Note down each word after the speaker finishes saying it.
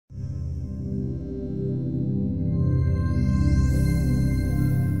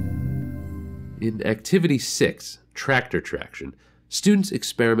In Activity 6, Tractor Traction, students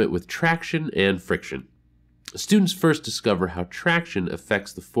experiment with traction and friction. Students first discover how traction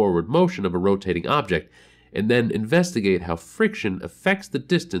affects the forward motion of a rotating object, and then investigate how friction affects the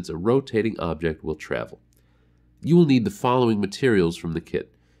distance a rotating object will travel. You will need the following materials from the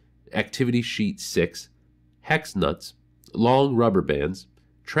kit: Activity Sheet 6, hex nuts, long rubber bands,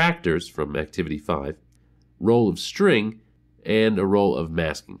 tractors from Activity 5, roll of string, and a roll of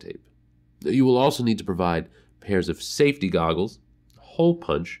masking tape. You will also need to provide pairs of safety goggles, hole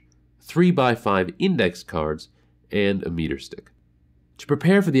punch, 3x5 index cards, and a meter stick. To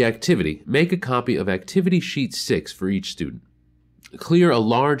prepare for the activity, make a copy of Activity Sheet 6 for each student. Clear a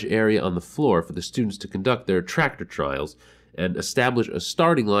large area on the floor for the students to conduct their tractor trials and establish a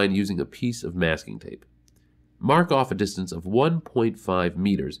starting line using a piece of masking tape. Mark off a distance of 1.5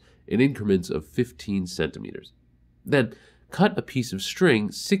 meters in increments of 15 centimeters. Then, cut a piece of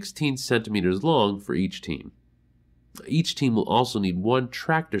string 16 centimeters long for each team. Each team will also need one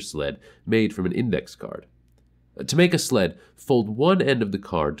tractor sled made from an index card. To make a sled, fold one end of the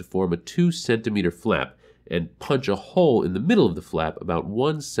card to form a 2 centimeter flap and punch a hole in the middle of the flap about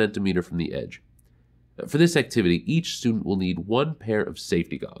 1 centimeter from the edge. For this activity, each student will need one pair of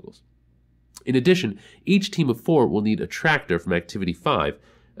safety goggles. In addition, each team of 4 will need a tractor from Activity 5,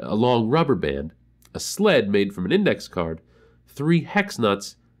 a long rubber band, a sled made from an index card, 3 hex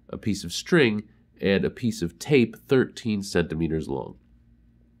nuts, a piece of string, and a piece of tape 13 centimeters long.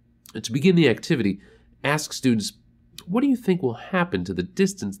 To begin the activity, ask students, what do you think will happen to the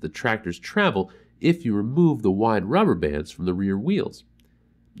distance the tractors travel if you remove the wide rubber bands from the rear wheels?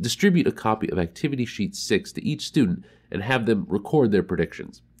 Distribute a copy of Activity Sheet 6 to each student and have them record their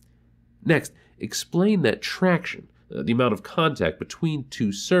predictions. Next, explain that traction, the amount of contact between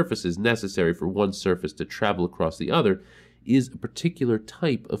two surfaces necessary for one surface to travel across the other, is a particular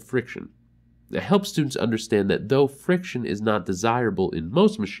type of friction. Help students understand that though friction is not desirable in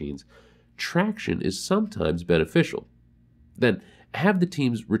most machines, traction is sometimes beneficial. Then, have the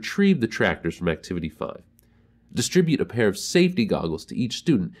teams retrieve the tractors from Activity 5. Distribute a pair of safety goggles to each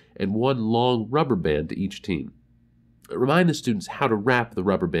student and one long rubber band to each team. Remind the students how to wrap the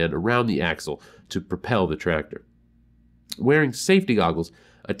rubber band around the axle to propel the tractor. Wearing safety goggles,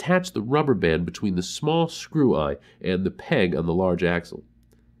 attach the rubber band between the small screw eye and the peg on the large axle.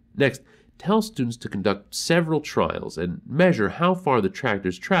 Next, tell students to conduct several trials and measure how far the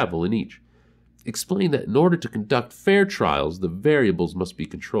tractors travel in each. Explain that in order to conduct fair trials, the variables must be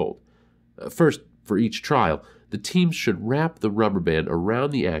controlled. First, for each trial, the teams should wrap the rubber band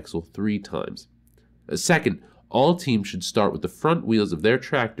around the axle 3 times. Second, all teams should start with the front wheels of their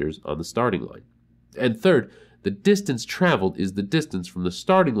tractors on the starting line. And third, the distance traveled is the distance from the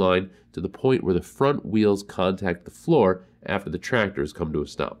starting line to the point where the front wheels contact the floor after the tractors come to a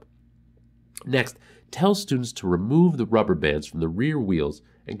stop. Next, tell students to remove the rubber bands from the rear wheels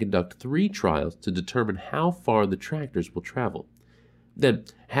and conduct 3 trials to determine how far the tractors will travel. Then,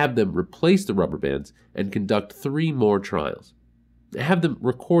 have them replace the rubber bands and conduct 3 more trials. Have them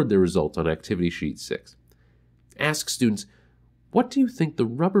record their results on Activity Sheet 6. Ask students, what do you think the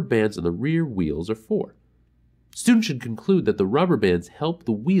rubber bands on the rear wheels are for? Students should conclude that the rubber bands help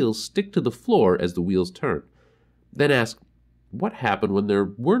the wheels stick to the floor as the wheels turn. Then ask, what happened when there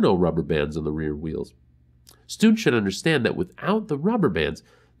were no rubber bands on the rear wheels? Students should understand that without the rubber bands,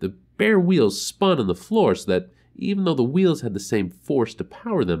 the bare wheels spun on the floor so that even though the wheels had the same force to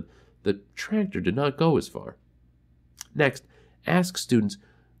power them, the tractor did not go as far. Next, ask students,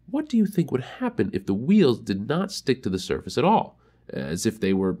 what do you think would happen if the wheels did not stick to the surface at all, as if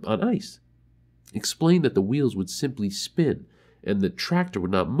they were on ice? Explain that the wheels would simply spin, and the tractor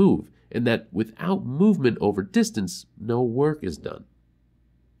would not move, and that without movement over distance, no work is done.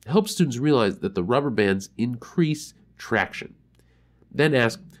 Help students realize that the rubber bands increase traction. Then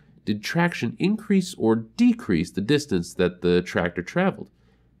ask, did traction increase or decrease the distance that the tractor traveled?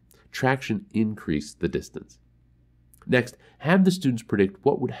 Traction increased the distance. Next, have the students predict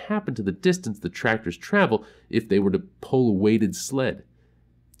what would happen to the distance the tractors travel if they were to pull a weighted sled.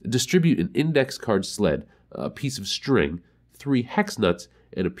 Distribute an index card sled, a piece of string, 3 hex nuts,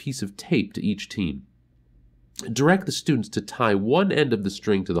 and a piece of tape to each team. Direct the students to tie one end of the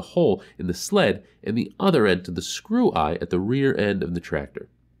string to the hole in the sled and the other end to the screw eye at the rear end of the tractor.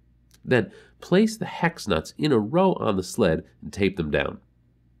 Then, place the hex nuts in a row on the sled and tape them down.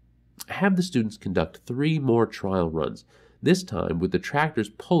 Have the students conduct 3 more trial runs, this time with the tractors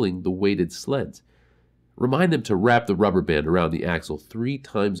pulling the weighted sleds. Remind them to wrap the rubber band around the axle 3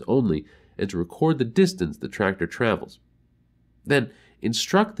 times only and to record the distance the tractor travels. Then,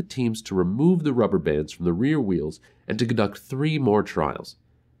 instruct the teams to remove the rubber bands from the rear wheels and to conduct 3 more trials.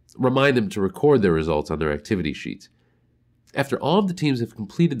 Remind them to record their results on their activity sheets. After all of the teams have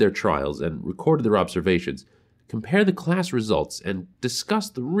completed their trials and recorded their observations, compare the class results and discuss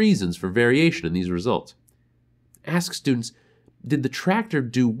the reasons for variation in these results. Ask students, did the tractor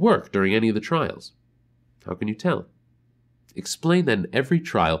do work during any of the trials? How can you tell? Explain that in every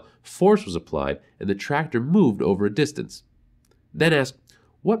trial, force was applied and the tractor moved over a distance. Then ask,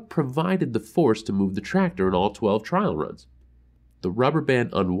 what provided the force to move the tractor in all 12 trial runs? The rubber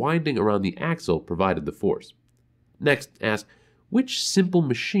band unwinding around the axle provided the force. Next, ask, which simple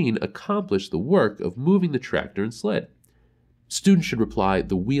machine accomplished the work of moving the tractor and sled? Students should reply,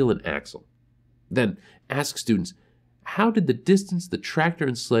 the wheel and axle. Then, ask students, how did the distance the tractor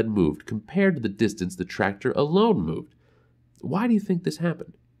and sled moved compare to the distance the tractor alone moved? Why do you think this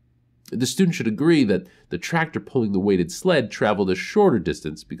happened? The student should agree that the tractor pulling the weighted sled traveled a shorter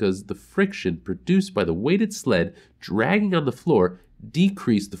distance because the friction produced by the weighted sled dragging on the floor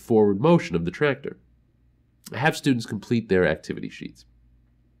decreased the forward motion of the tractor. Have students complete their activity sheets.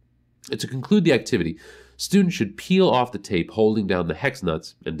 To conclude the activity, students should peel off the tape holding down the hex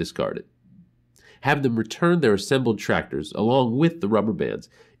nuts and discard it. Have them return their assembled tractors along with the rubber bands,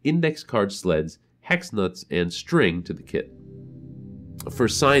 index card sleds, hex nuts, and string to the kit. For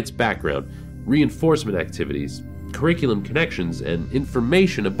science background, reinforcement activities, curriculum connections, and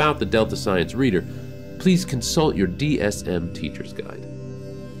information about the Delta Science Reader, please consult your DSM Teacher's Guide.